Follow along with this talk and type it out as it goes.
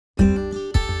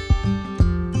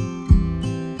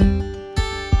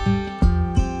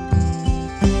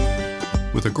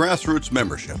grassroots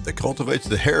membership that cultivates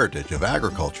the heritage of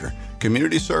agriculture,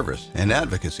 community service, and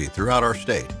advocacy throughout our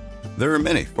state. There are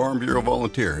many Farm Bureau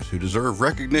volunteers who deserve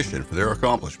recognition for their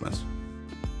accomplishments.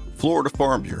 Florida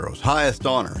Farm Bureau's highest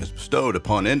honor is bestowed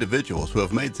upon individuals who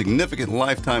have made significant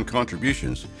lifetime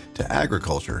contributions to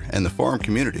agriculture and the farm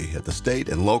community at the state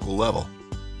and local level.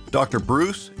 Dr.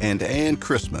 Bruce and Ann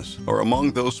Christmas are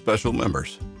among those special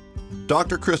members.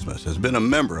 Dr. Christmas has been a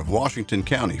member of Washington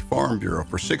County Farm Bureau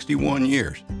for 61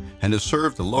 years and has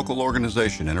served the local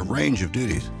organization in a range of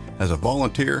duties as a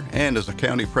volunteer and as a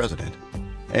county president.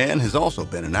 Ann has also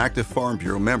been an active Farm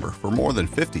Bureau member for more than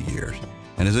 50 years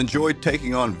and has enjoyed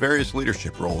taking on various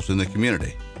leadership roles in the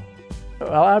community.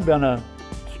 Well, I've been a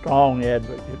strong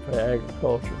advocate for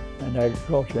agriculture and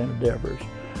agriculture endeavors.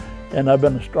 And I've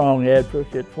been a strong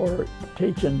advocate for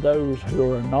teaching those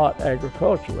who are not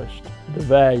agriculturalists the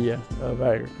value of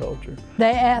agriculture.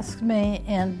 They asked me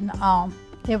in,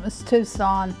 it was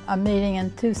Tucson, a meeting in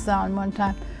Tucson one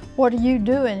time, "What are you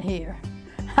doing here?"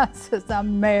 I says,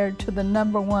 "I'm married to the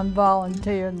 #1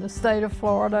 volunteer in the state of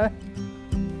Florida."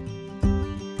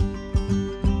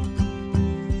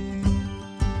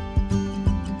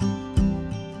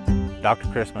 Dr.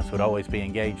 Christmas would always be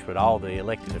engaged with all the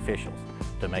elected officials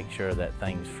to make sure that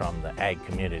things from the ag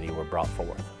community were brought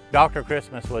forth. Dr.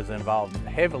 Christmas was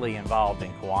heavily involved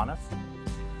in Kiwanis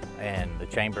and the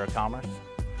Chamber of Commerce,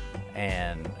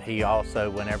 and he also,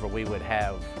 whenever we would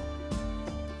have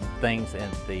things in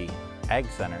the Ag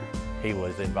Center, he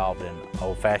was involved in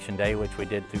Old Fashioned Day, which we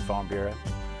did through Farm Bureau,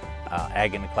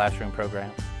 Ag in the Classroom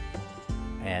program,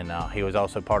 and he was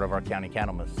also part of our County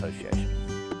Cattlemen's Association.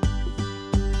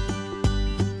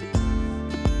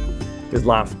 His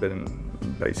life's been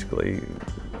basically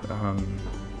a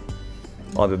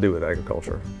lot to do with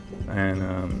agriculture,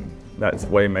 and that's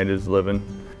the way he made his living.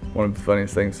 One of the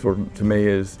funniest things to me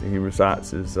is he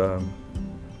recites his,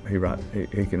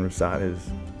 he can recite his,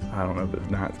 I don't know if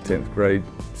it's 9th, 10th grade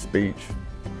speech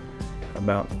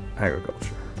about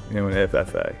agriculture, you know, in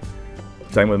FFA.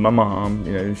 Same with my mom,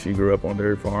 you know, she grew up on a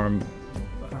dairy farm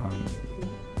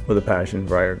with a passion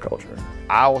for agriculture.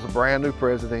 I was a brand new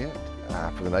president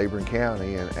for the neighboring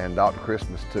county, and Dr.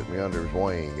 Christmas took me under his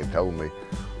wing and told me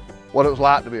what it was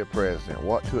like to be a president,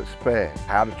 what to expect,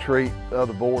 how to treat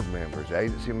other board members,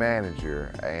 agency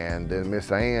manager, and then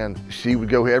Miss Ann, she would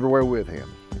go everywhere with him.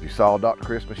 If you saw Dr.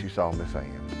 Christmas, you saw Miss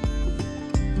Ann.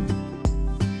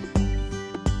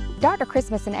 Dr.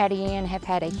 Christmas and Addie Ann have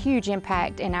had a huge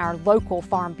impact in our local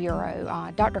Farm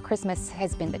Bureau. Dr. Christmas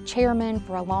has been the chairman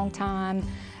for a long time,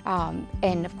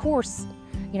 and of course,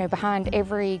 you know, behind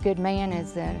every good man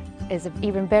is an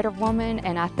even better woman,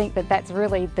 and I think that that's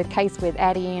really the case with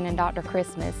Addie Ann and Dr.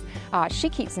 Christmas. She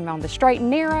keeps him on the straight and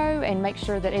narrow and makes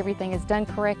sure that everything is done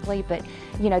correctly, but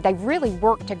you know, they really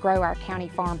work to grow our County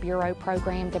Farm Bureau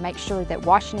program to make sure that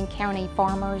Washington County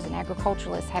farmers and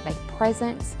agriculturalists have a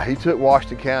presence. He took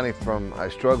Washington County from a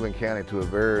struggling county to a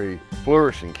very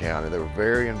flourishing county. They were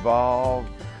very involved,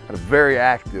 had a very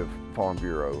active Farm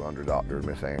Bureau under Dr. and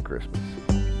Miss Ann Christmas.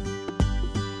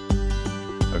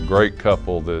 A great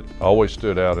couple that always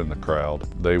stood out in the crowd.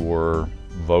 They were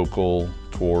vocal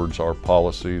towards our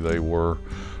policy. They were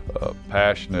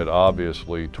passionate,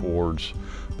 obviously, towards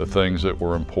the things that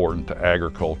were important to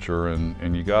agriculture,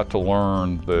 and you got to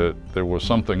learn that there was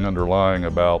something underlying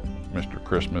about Mr.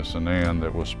 Christmas and Ann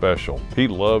that was special. He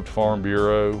loved Farm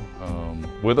Bureau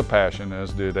with a passion,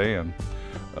 as did Ann.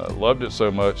 Loved it so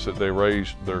much that they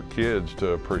raised their kids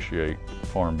to appreciate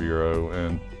Farm Bureau,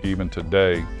 and even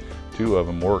today, 2 of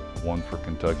them work, one for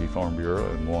Kentucky Farm Bureau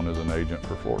and one as an agent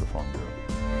for Florida Farm Bureau.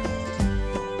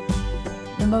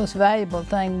 The most valuable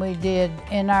thing we did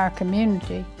in our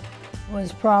community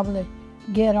was probably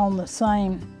get on the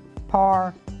same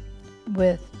par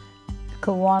with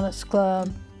Kiwanis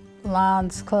Club,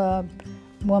 Lions Club,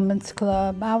 Women's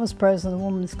Club. I was president of the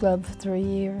Women's Club for 3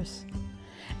 years.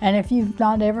 And if you've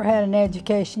not ever had an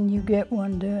education, you get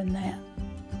one doing that.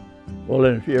 Well,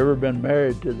 and if you've ever been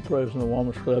married to the president of the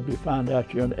Women's Club, you find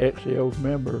out you're an ex-EO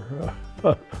member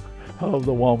of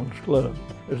the Women's Club.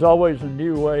 There's always a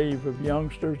new wave of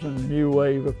youngsters and a new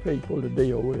wave of people to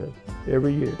deal with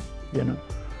every year, you know.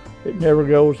 It never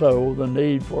goes old. The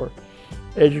need for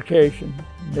education,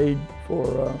 need for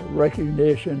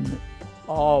recognition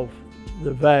of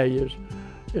the values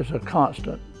is a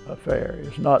constant affair.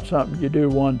 It's not something you do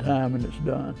one time and it's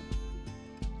done.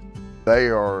 They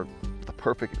are the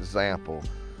perfect example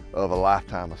of a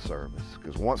lifetime of service,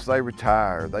 because once they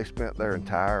retire, they spent their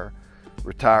entire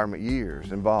retirement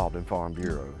years involved in Farm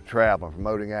Bureau, traveling,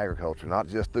 promoting agriculture, not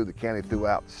just through the county,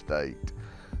 throughout the state.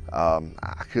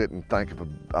 I couldn't think of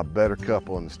a better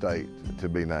couple in the state to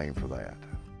be named for that.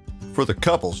 For the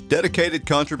couple's dedicated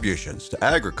contributions to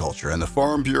agriculture and the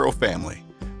Farm Bureau family,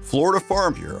 Florida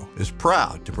Farm Bureau is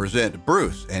proud to present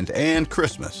Bruce and Ann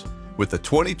Christmas with the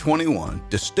 2021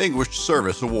 Distinguished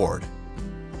Service Award.